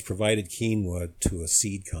 I once provided quinoa to a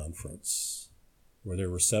seed conference where there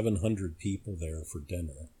were 700 people there for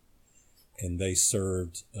dinner, and they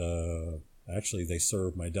served they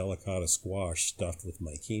served my delicata squash stuffed with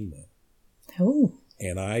my quinoa. Oh.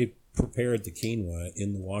 And I prepared the quinoa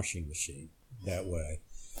in the washing machine that way,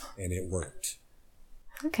 and it worked.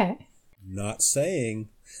 Okay. Not saying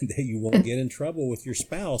that you won't get in trouble with your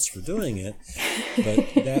spouse for doing it,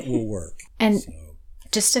 but that will work. And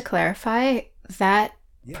just to clarify, that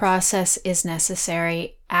process is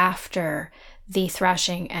necessary after the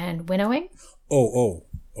threshing and winnowing? Oh,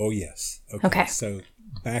 yes. Okay. So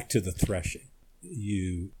back to the threshing.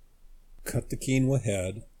 You cut the quinoa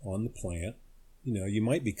head on the plant. You know, you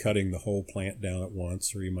might be cutting the whole plant down at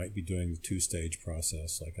once, or you might be doing the two-stage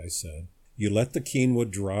process, like I said. You let the quinoa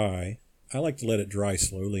dry. I like to let it dry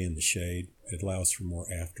slowly in the shade. It allows for more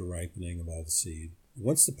after-ripening of all the seed.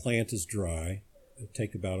 Once the plant is dry, it'll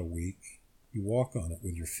take about a week. You walk on it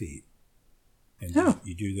with your feet. And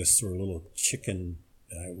you do this sort of little chicken,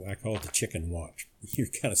 I call it the chicken walk. You're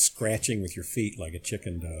kind of scratching with your feet like a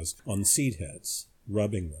chicken does on the seed heads,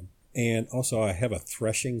 rubbing them. And also I have a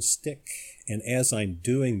threshing stick. And as I'm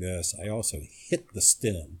doing this, I also hit the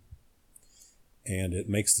stem. And it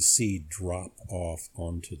makes the seed drop off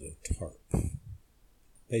onto the tarp.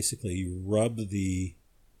 Basically, you rub the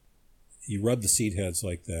seed heads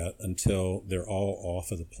like that until they're all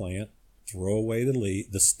off of the plant. Throw away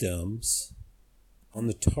the stems. On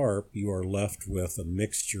the tarp, you are left with a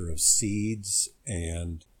mixture of seeds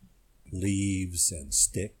and leaves and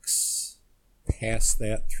sticks. Pass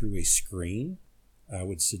that through a screen. I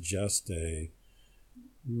would suggest a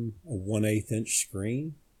 1/8 inch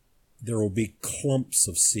screen. There will be clumps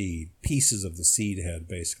of seed, pieces of the seed head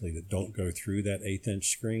basically, that don't go through that 1/8 inch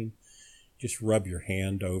screen. Just rub your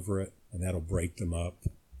hand over it and that'll break them up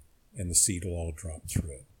and the seed will all drop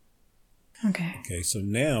through it. Okay, so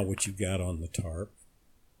now what you've got on the tarp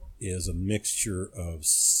is a mixture of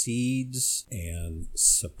seeds and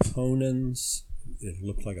saponins. It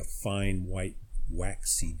looked like a fine white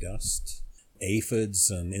waxy dust.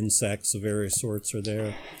 Aphids and insects of various sorts are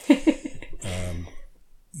there.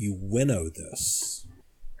 You winnow this.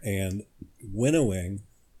 And winnowing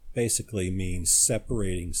basically means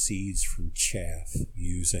separating seeds from chaff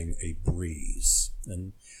using a breeze.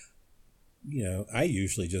 And, you know, I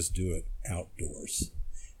usually just do it outdoors,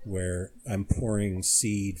 where I'm pouring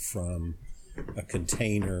seed from a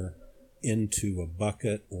container into a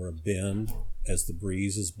bucket or a bin as the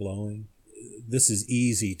breeze is blowing. This is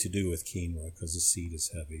easy to do with quinoa because the seed is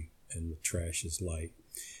heavy and the trash is light.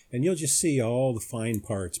 And you'll just see all the fine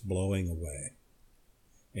parts blowing away.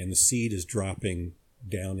 And the seed is dropping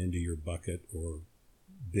down into your bucket or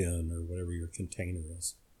bin or whatever your container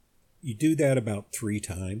is. You do that about 3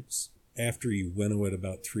 times. After you winnow it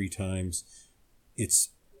about 3 times, it's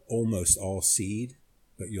almost all seed,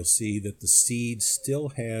 but you'll see that the seed still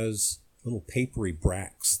has little papery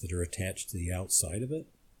bracts that are attached to the outside of it.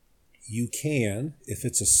 You can, if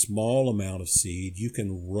it's a small amount of seed, you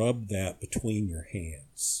can rub that between your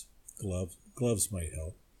hands. Gloves might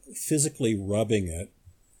help. Physically rubbing it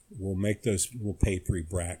will make those little papery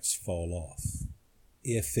bracts fall off.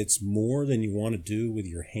 If it's more than you want to do with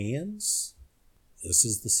your hands, this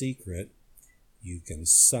is the secret. You can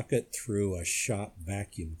suck it through a shop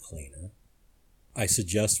vacuum cleaner. I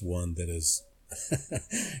suggest one that is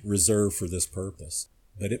reserved for this purpose.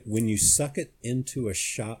 But when you suck it into a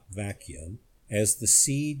shop vacuum, as the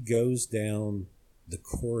seed goes down the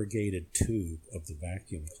corrugated tube of the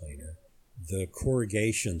vacuum cleaner, the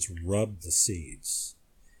corrugations rub the seeds.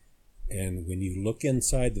 And when you look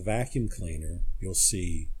inside the vacuum cleaner, you'll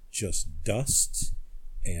see just dust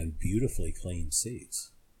and beautifully clean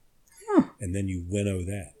seeds. And then you winnow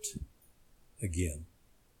that again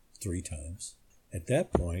 3 times. At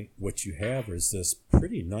that point, what you have is this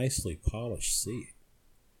pretty nicely polished seed.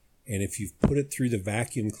 And if you've put it through the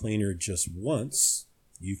vacuum cleaner just once,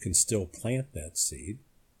 you can still plant that seed.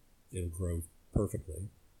 It'll grow perfectly.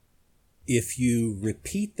 If you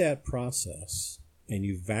repeat that process and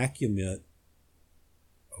you vacuum it,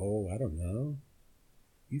 I don't know,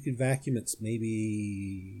 you can vacuum it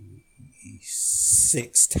maybe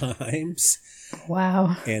 6 times.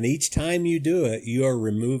 Wow. And each time you do it, you are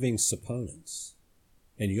removing saponins.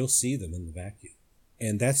 And you'll see them in the vacuum.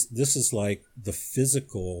 And this is like the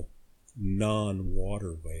physical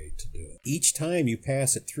non-water way to do it. Each time you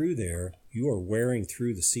pass it through there, you are wearing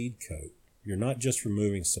through the seed coat. You're not just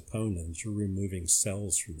removing saponins, you're removing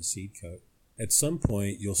cells from the seed coat. At some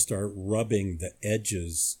point, you'll start rubbing the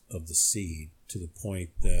edges of the seed to the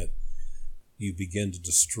point that you begin to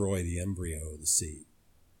destroy the embryo of the seed.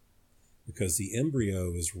 Because the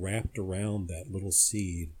embryo is wrapped around that little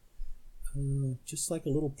seed, just like a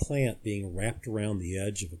little plant being wrapped around the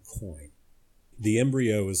edge of a coin. The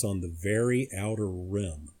embryo is on the very outer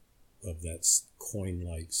rim of that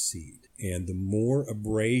coin-like seed. And the more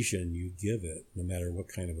abrasion you give it, no matter what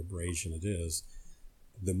kind of abrasion it is,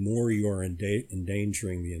 the more you are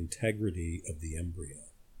endangering the integrity of the embryo.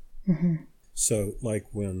 Mm-hmm. So like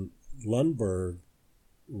when Lundberg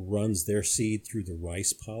runs their seed through the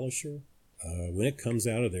rice polisher, when it comes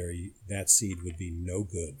out of there, that seed would be no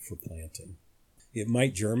good for planting. It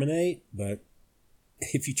might germinate, but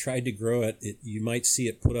if you tried to grow it, you might see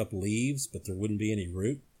it put up leaves, but there wouldn't be any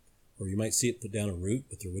root. Or you might see it put down a root,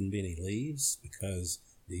 but there wouldn't be any leaves because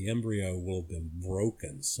the embryo will have been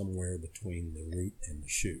broken somewhere between the root and the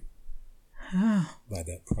shoot by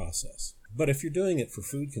that process. But if you're doing it for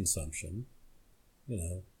food consumption,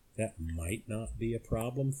 that might not be a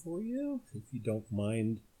problem for you if you don't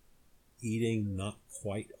mind eating not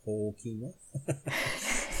quite whole quinoa.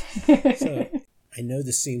 So I know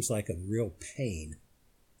this seems like a real pain,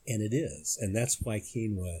 and it is. And that's why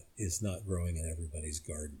quinoa is not growing in everybody's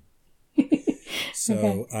garden.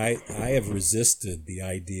 So okay. I have resisted the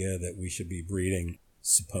idea that we should be breeding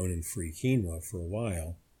saponin-free quinoa for a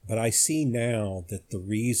while. But I see now that the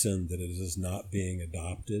reason that it is not being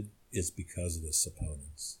adopted is because of the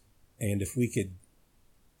saponins. And if we could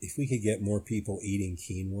get more people eating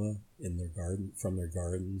quinoa in their garden from their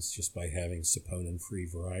gardens just by having saponin-free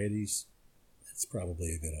varieties, that's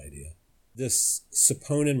probably a good idea. This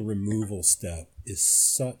saponin removal step is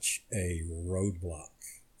such a roadblock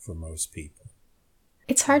for most people.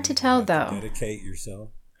 It's hard to tell, though. Dedicate yourself.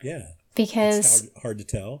 Yeah. Because it's hard to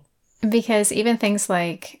tell. Because even things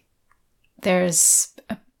like there's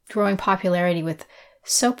a growing popularity with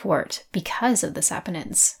soapwort because of the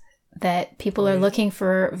saponins, that people are looking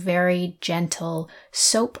for very gentle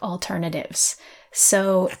soap alternatives.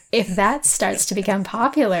 So if that starts to become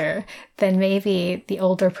popular, then maybe the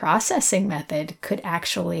older processing method could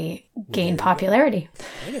actually gain popularity.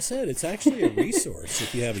 Like I said, it's actually a resource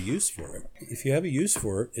if you have a use for it. If you have a use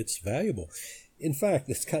for it, it's valuable. In fact,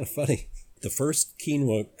 it's kind of funny. The first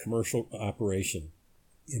quinoa commercial operation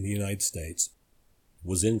in the United States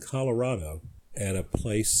was in Colorado at a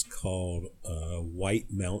place called White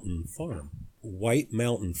Mountain Farm. White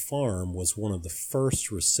Mountain Farm was one of the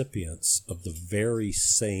first recipients of the very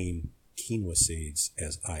same quinoa seeds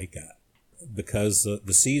as I got, because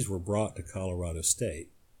the seeds were brought to Colorado State,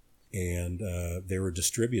 and they were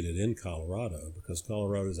distributed in Colorado because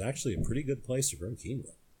Colorado is actually a pretty good place to grow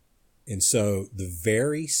quinoa. And so the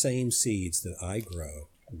very same seeds that I grow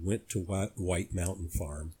went to White Mountain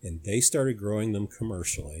Farm, and they started growing them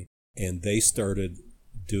commercially, and they started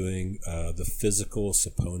doing the physical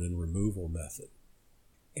saponin removal method.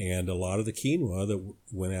 And a lot of the quinoa that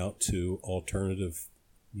went out to alternative,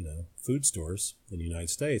 food stores in the United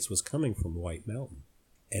States was coming from White Mountain.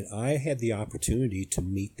 And I had the opportunity to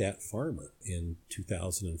meet that farmer in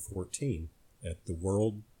 2014 at the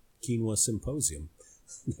World Quinoa Symposium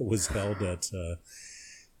that was held at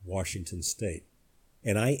Washington State.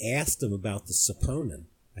 And I asked him about the saponin.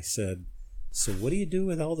 I said, "So what do you do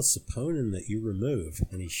with all the saponin that you remove?"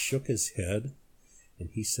 And he shook his head and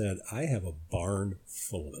he said, "I have a barn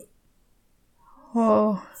full of it."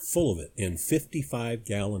 Oh. Full of it in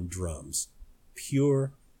 55-gallon drums.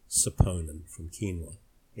 Pure saponin from quinoa.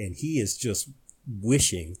 And he is just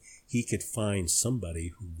wishing he could find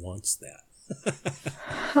somebody who wants that.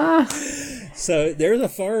 So there's a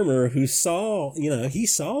farmer who saw, he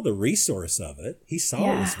saw the resource of it. He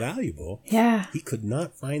saw it was valuable. Yeah. He could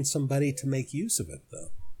not find somebody to make use of it,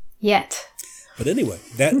 though. Yet. But anyway,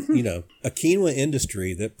 that, a quinoa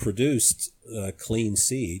industry that produced clean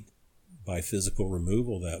seed by physical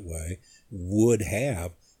removal that way would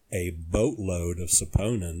have a boatload of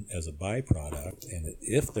saponin as a byproduct. And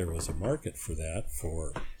if there was a market for that,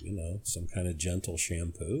 for, some kind of gentle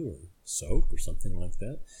shampoo or soap or something like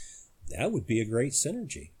that, that would be a great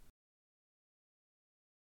synergy.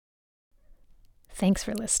 Thanks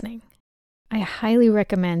for listening. I highly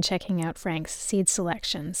recommend checking out Frank's seed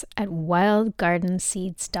selections at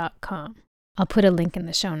wildgardenseeds.com. I'll put a link in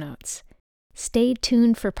the show notes. Stay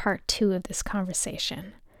tuned for part 2 of this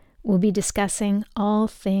conversation. We'll be discussing all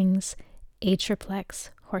things Atriplex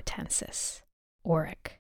hortensis,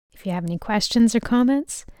 ORIC. If you have any questions or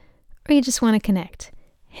comments, or you just want to connect,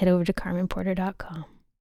 head over to carmenporter.com.